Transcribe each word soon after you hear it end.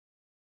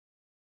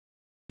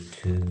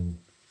YouTube.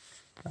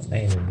 I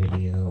made a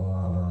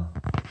video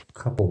a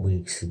couple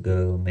weeks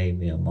ago,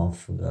 maybe a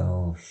month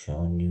ago,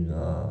 showing you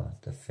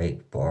the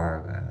fake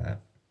bar I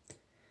got.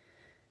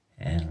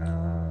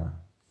 And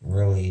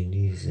really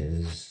these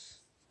is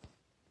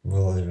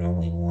really the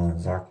only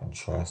ones I can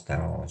trust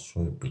out on the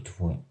street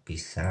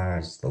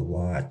besides the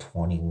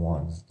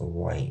Y21s, the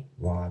white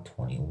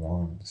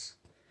Y21s.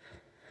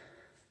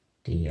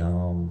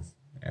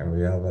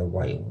 Every other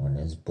white one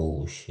is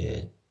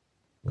bullshit.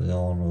 We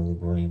all know the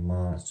green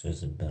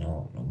monsters have been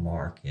on the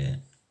market.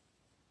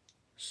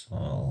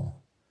 So,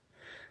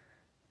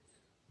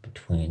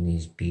 between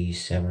these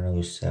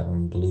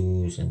B707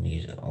 blues and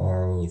these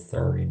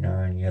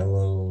RO39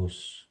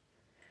 yellows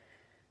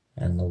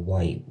and the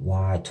white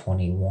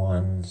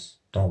Y21s,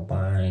 don't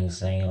buy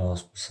anything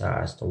else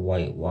besides the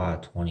white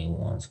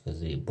Y21s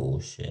because they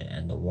bullshit.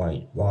 And the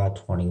white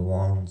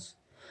Y21s,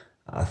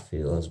 I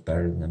feel is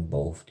better than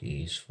both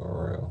these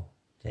for real.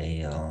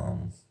 They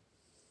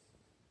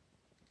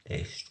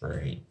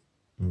straight.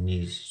 And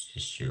these is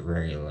just your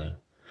regular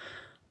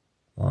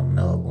 1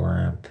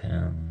 milligram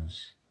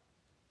pens.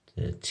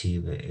 The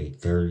Teva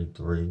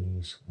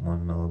 833s,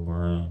 1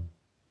 milligram.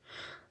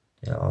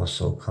 They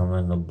also come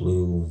in the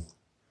blue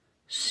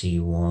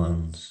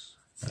C1s.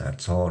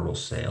 That's all it'll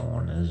say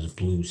on it is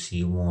blue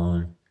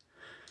C1.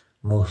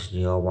 Most of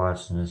y'all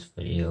watching this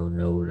video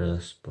know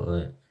this,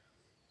 but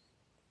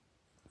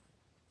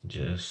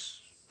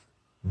just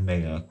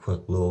making a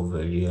quick little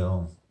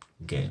video,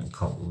 getting a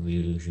couple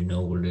views, you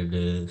know what it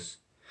is.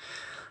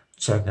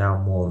 Check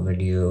out more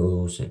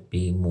videos at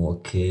Be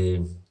More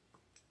Kid,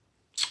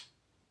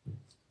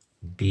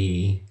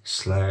 B/MORE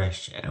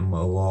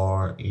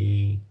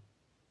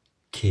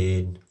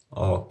Kid,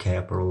 all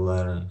capital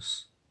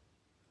letters.